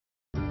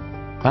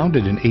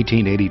Founded in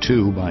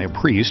 1882 by a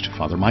priest,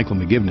 Father Michael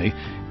McGivney,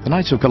 the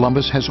Knights of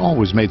Columbus has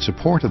always made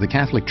support of the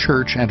Catholic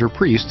Church and her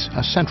priests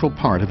a central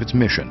part of its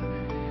mission.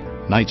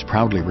 Knights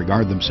proudly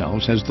regard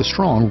themselves as the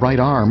strong right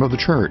arm of the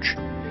Church.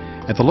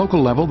 At the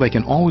local level, they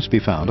can always be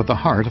found at the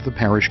heart of the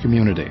parish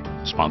community,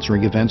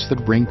 sponsoring events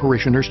that bring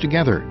parishioners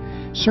together,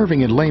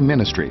 serving in lay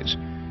ministries,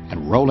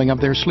 and rolling up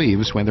their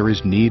sleeves when there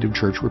is need of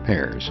church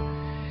repairs.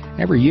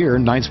 Every year,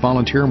 Knights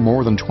volunteer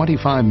more than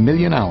 25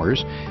 million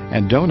hours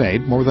and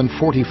donate more than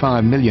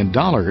 $45 million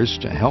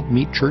to help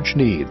meet church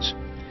needs.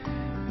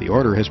 The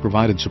Order has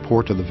provided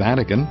support to the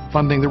Vatican,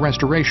 funding the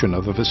restoration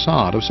of the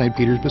facade of St.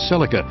 Peter's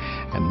Basilica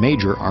and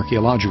major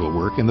archaeological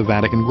work in the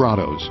Vatican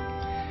grottos.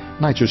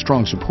 Knights are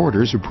strong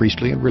supporters of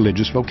priestly and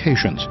religious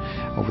vocations.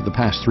 Over the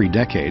past 3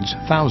 decades,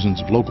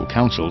 thousands of local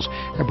councils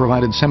have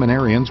provided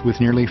seminarians with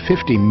nearly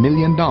 $50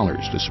 million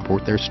to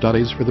support their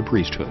studies for the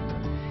priesthood.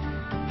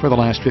 For the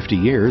last 50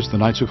 years, the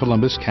Knights of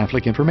Columbus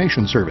Catholic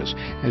Information Service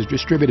has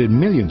distributed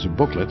millions of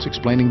booklets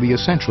explaining the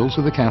essentials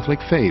of the Catholic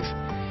faith.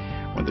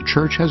 When the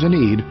Church has a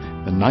need,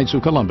 the Knights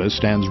of Columbus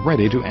stands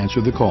ready to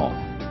answer the call.